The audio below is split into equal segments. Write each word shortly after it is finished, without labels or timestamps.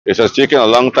It has taken a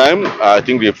long time. I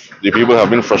think the people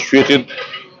have been frustrated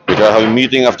because having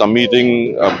meeting after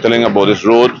meeting telling about this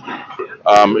road.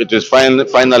 It is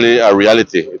finally a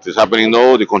reality. It is happening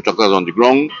now. The contractor is on the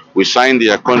ground. We signed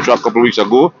the contract a couple of weeks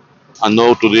ago, and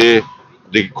now today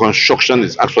the construction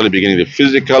is actually beginning. The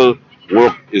physical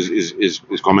work is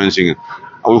commencing.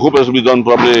 And we hope it will be done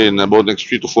probably in about next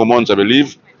 3 to 4 months, I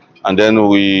believe. And then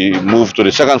we move to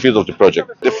the second phase of the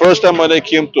project. The first time when I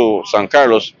came to San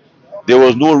Carlos, there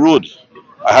was no road.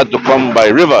 I had to come by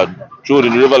river, through the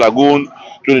river lagoon,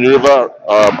 through the river,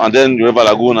 and then the river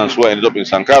lagoon, and so I ended up in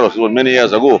San Carlos. It was many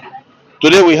years ago.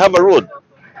 Today we have a road,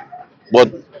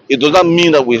 but it does not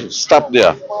mean that we stop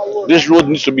there. This road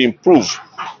needs to be improved.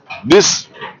 This,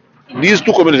 these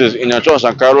two communities in Anchoa and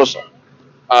San Carlos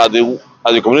are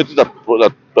the communities that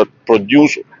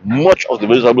produce much of the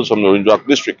vegetables from the Orange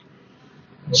district.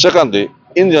 Secondly,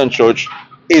 Indian Church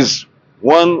is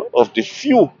one of the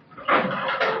few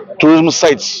tourism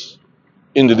sites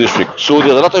in the district. So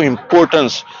there's a lot of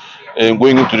importance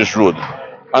going into this road.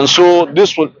 And so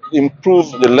this will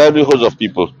improve the livelihoods of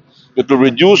people. It will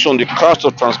reduce on the cost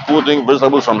of transporting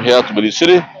vegetables from here to Belize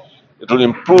City. It will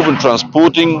improve in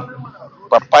transporting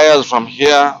papayas from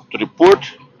here to the port,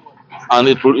 and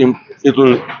it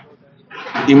will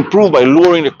improve by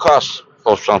lowering the cost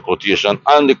of transportation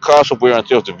and the cost of wear and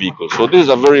tear of the vehicle. So this is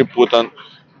a very important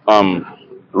um,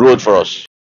 road for us.